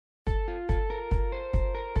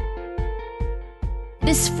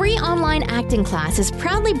This free online acting class is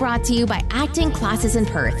proudly brought to you by Acting Classes in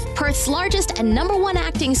Perth, Perth's largest and #1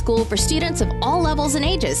 acting school for students of all levels and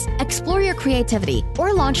ages. Explore your creativity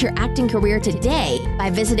or launch your acting career today by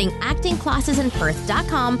visiting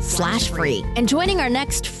actingclassesinperth.com/free and joining our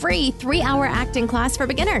next free 3-hour acting class for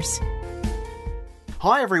beginners.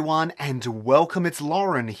 Hi everyone and welcome. It's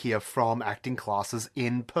Lauren here from Acting Classes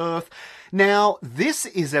in Perth. Now, this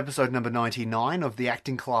is episode number 99 of the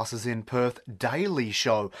Acting Classes in Perth Daily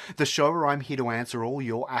Show, the show where I'm here to answer all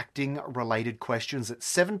your acting related questions at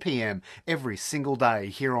 7 p.m. every single day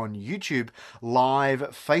here on YouTube Live,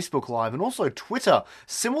 Facebook Live and also Twitter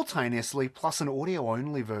simultaneously, plus an audio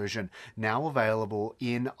only version now available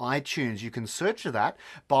in iTunes. You can search for that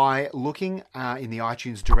by looking in the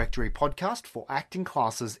iTunes directory podcast for Acting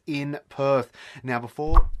Classes in Perth. Now,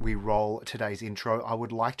 before we roll today's intro, I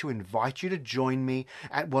would like to invite you to join me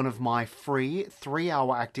at one of my free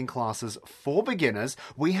 3-hour acting classes for beginners.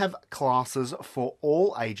 We have classes for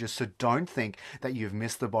all ages, so don't think that you've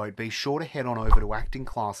missed the boat. Be sure to head on over to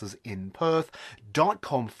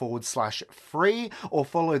actingclassesinperth.com/free or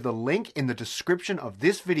follow the link in the description of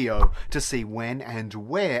this video to see when and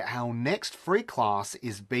where our next free class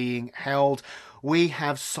is being held. We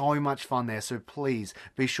have so much fun there, so please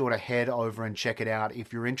be sure to head over and check it out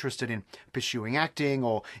if you're interested in pursuing acting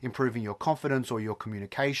or improving your confidence or your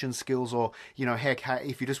communication skills, or, you know, heck,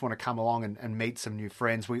 if you just want to come along and meet some new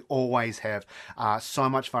friends. We always have so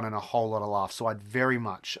much fun and a whole lot of laughs, so I'd very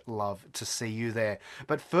much love to see you there.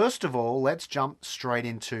 But first of all, let's jump straight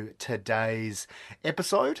into today's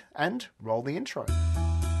episode and roll the intro.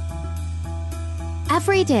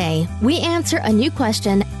 Every day, we answer a new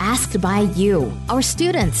question asked by you, our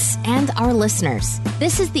students, and our listeners.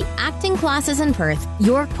 This is the Acting Classes in Perth,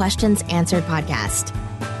 Your Questions Answered podcast.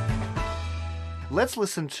 Let's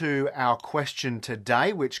listen to our question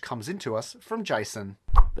today, which comes into us from Jason.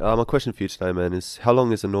 My question for you today, man, is how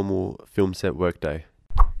long is a normal film set workday?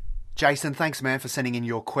 Jason, thanks, man, for sending in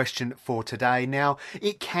your question for today. Now,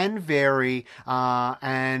 it can vary,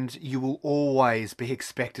 and you will always be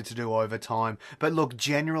expected to do overtime. But look,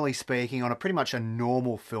 generally speaking, on pretty much a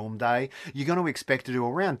normal film day, you're going to expect to do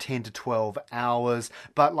around 10 to 12 hours.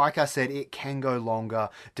 But like I said, it can go longer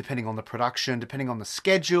depending on the production, depending on the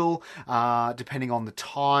schedule, depending on the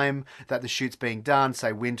time that the shoot's being done,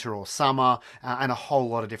 say winter or summer, and a whole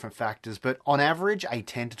lot of different factors. But on average, a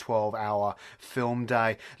 10 to 12 hour film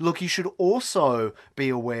day. Look, you should also be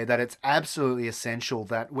aware that it's absolutely essential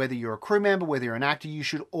that whether you're a crew member, whether you're an actor, you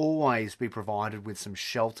should always be provided with some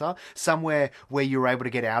shelter, somewhere where you're able to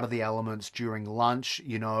get out of the elements during lunch,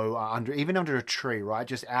 you know, even under a tree, right?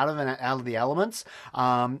 Just out of the elements.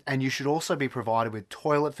 And you should also be provided with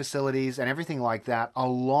toilet facilities and everything like that,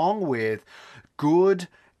 along with good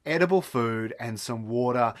edible food and some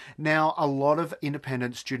water. Now, a lot of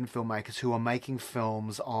independent student filmmakers who are making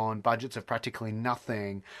films on budgets of practically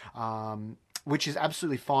nothing, which is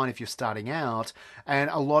absolutely fine if you're starting out,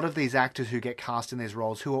 and a lot of these actors who get cast in these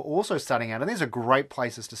roles who are also starting out, and these are great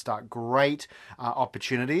places to start, great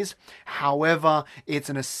opportunities. However,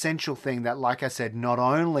 it's an essential thing that, like I said, not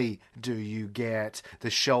only do you get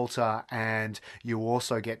the shelter and you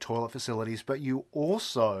also get toilet facilities, but you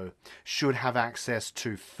also should have access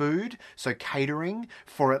to food, so catering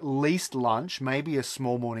for at least lunch, maybe a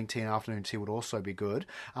small morning tea and afternoon tea would also be good,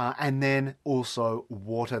 and then also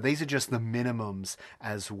water. These are just the minimums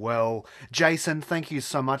as well. Jason, thank you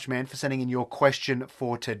so much, man, for sending in your question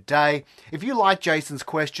for today. If you like Jason's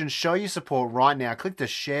question, show your support right now. Click the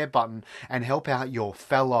share button and help out your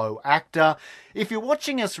fellow actor. If you're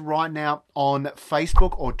watching us right now on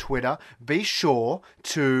Facebook or Twitter, be sure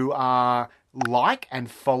to like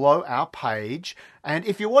and follow our page. And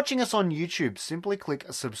if you're watching us on YouTube, simply click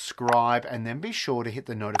subscribe and then be sure to hit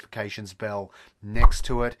the notifications bell next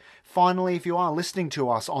to it. Finally, if you are listening to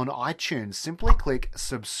us on iTunes, simply click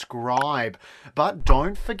subscribe. But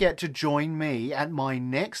don't forget to join me at my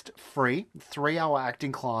next free 3-hour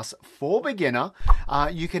acting class for beginner.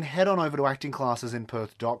 You can head on over to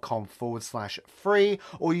actingclassesinperth.com/free,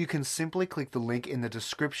 or you can simply click the link in the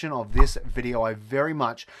description of this video. I very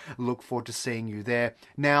much look forward to seeing you there.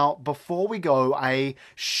 Now, before we go, a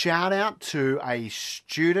shout out to a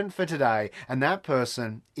student for today, and that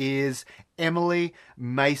person is Emily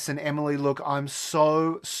Mason. Emily, look, I'm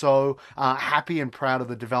so happy and proud of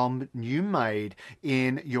the development you made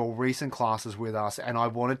in your recent classes with us, and I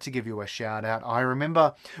wanted to give you a shout out. I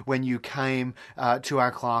remember when you came to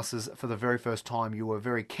our classes for the very first time, you were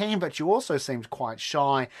very keen, but you also seemed quite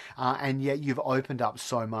shy, and yet you've opened up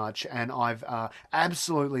so much, and I've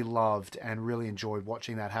absolutely loved and really enjoyed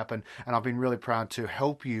watching that happen, and I've been really proud to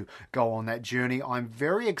help you go on that journey. I'm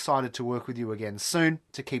very excited to work with you again soon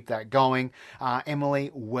to keep that going. Emily,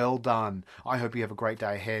 well done. I hope you have a great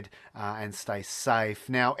day ahead and stay safe.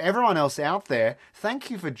 Now, everyone else out there, thank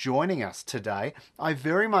you for joining us today. I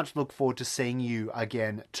very much look forward to seeing you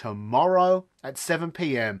again tomorrow at 7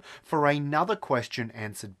 p.m. for another question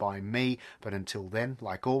answered by me. But until then,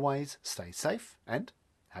 like always, stay safe and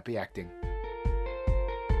happy acting.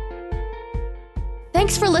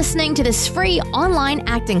 Thanks for listening to this free online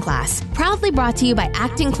acting class, proudly brought to you by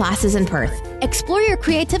Acting Classes in Perth. Explore your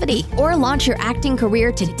creativity or launch your acting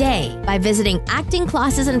career today by visiting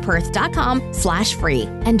actingclassesinperth.com/free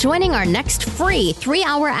and joining our next free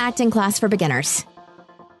 3-hour acting class for beginners.